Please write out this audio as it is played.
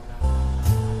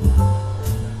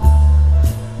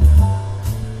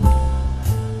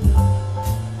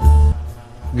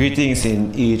Greetings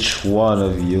in each one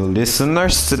of you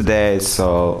listeners today.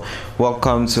 So,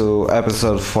 welcome to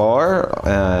episode 4,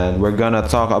 and we're gonna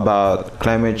talk about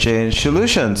climate change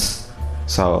solutions.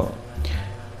 So,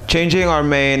 changing our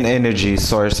main energy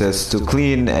sources to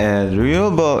clean and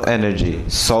renewable energy,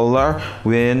 solar,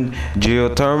 wind,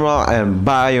 geothermal, and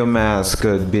biomass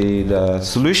could be the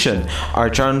solution.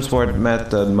 Our transport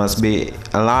method must be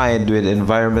aligned with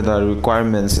environmental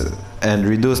requirements and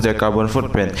reduce their carbon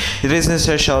footprint. It is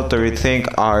essential to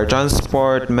rethink our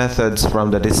transport methods from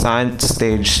the design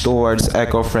stage towards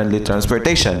eco-friendly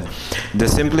transportation. The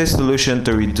simplest solution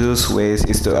to reduce waste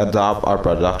is to adopt our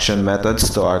production methods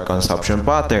to our consumption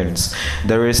patterns.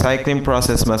 The recycling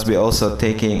process must be also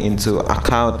taken into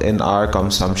account in our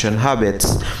consumption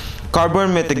habits.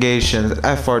 Carbon mitigation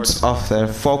efforts often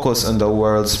focus on the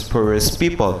world's poorest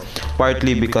people,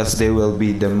 partly because they will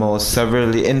be the most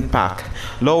severely impacted.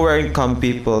 Lower income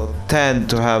people tend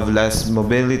to have less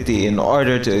mobility in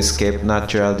order to escape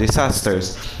natural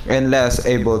disasters and less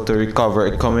able to recover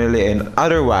economically, and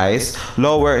otherwise,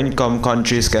 lower income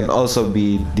countries can also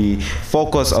be the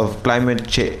focus of climate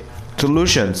change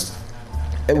solutions.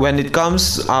 When it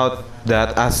comes out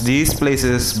that as these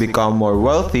places become more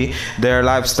wealthy, their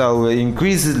lifestyle will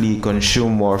increasingly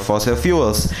consume more fossil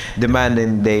fuels,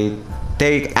 demanding they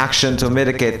take action to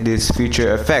mitigate these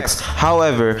future effects.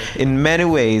 However, in many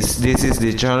ways, this is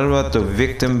detrimental to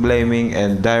victim blaming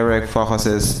and direct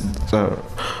focuses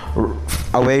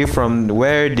away from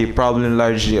where the problem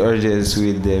largely originates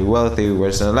with the wealthy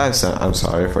personal lifestyle. I'm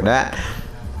sorry for that.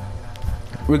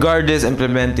 Regardless,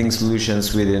 implementing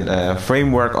solutions within a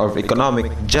framework of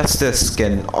economic justice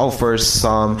can offer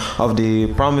some of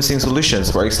the promising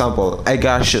solutions. For example, a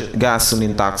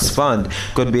gasoline tax fund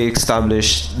could be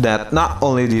established that not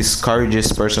only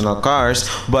discourages personal cars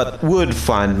but would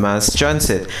fund mass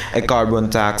transit. A carbon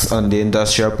tax on the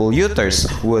industrial polluters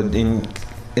would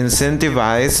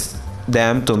incentivize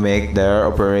them to make their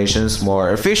operations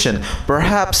more efficient.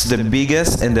 Perhaps the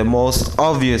biggest and the most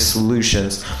obvious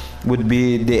solutions would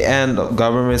be the end of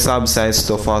government subsidies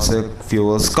to fossil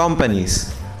fuels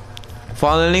companies,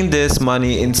 funneling this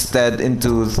money instead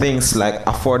into things like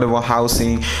affordable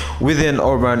housing within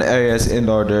urban areas in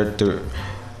order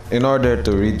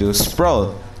to reduce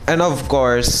sprawl. And of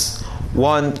course,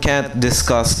 one can't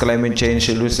discuss climate change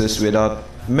solutions without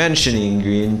mentioning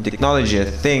green technology.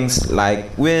 Things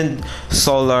like wind,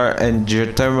 solar, and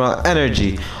geothermal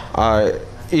energy are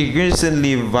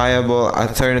increasingly viable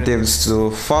alternatives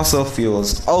to fossil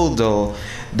fuels, although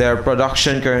their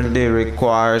production currently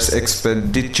requires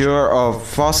expenditure of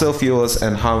fossil fuels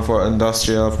and harmful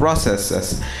industrial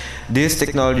processes. These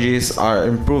technologies are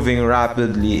improving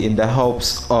rapidly in the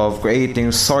hopes of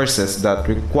creating sources that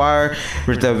require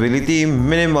reliability,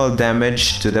 minimal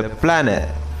damage to the planet.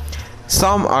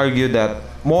 Some argue that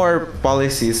more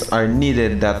policies are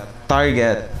needed that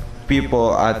target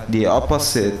people at the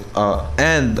opposite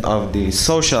end of the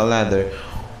social ladder.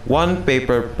 One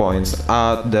paper points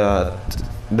out that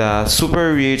the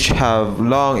super rich have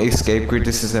long escaped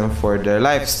criticism for their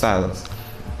lifestyles,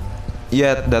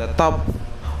 yet the top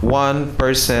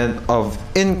 1% of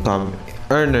income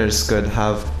earners could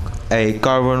have a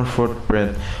carbon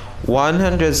footprint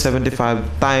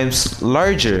 175 times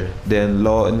larger than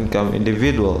low income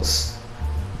individuals.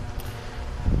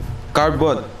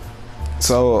 Carbon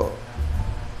so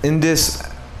in this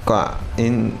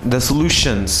in the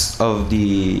solutions of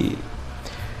the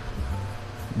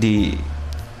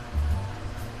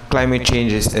climate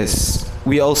changes is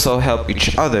we also help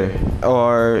each other,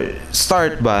 or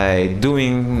start by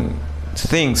doing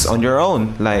things on your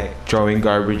own, like throwing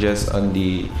garbages on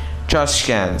the trash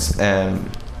cans and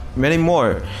many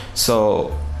more.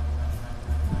 So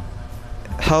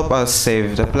help us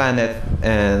save the planet,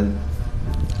 and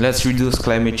let's reduce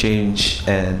climate change,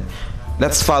 and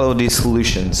let's follow these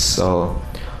solutions. So,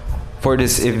 for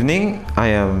this evening, I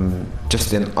am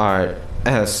Justin R.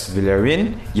 S.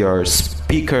 Villarin, your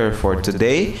speaker for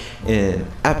today in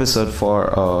episode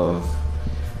 4 of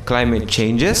Climate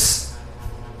Changes.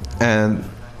 And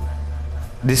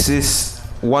this is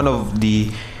one of the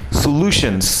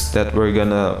solutions that we're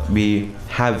gonna be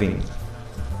having,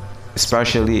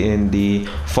 especially in the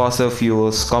fossil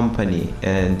fuels company.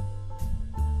 And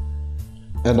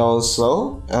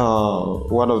also,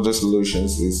 one of the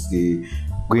solutions is the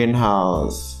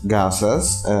greenhouse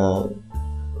gases,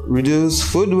 reduce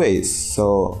food waste.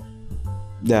 So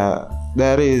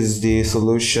that is the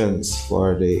solutions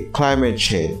for the climate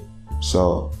change.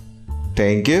 So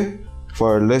thank you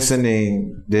for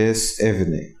listening this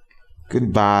evening.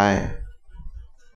 Goodbye.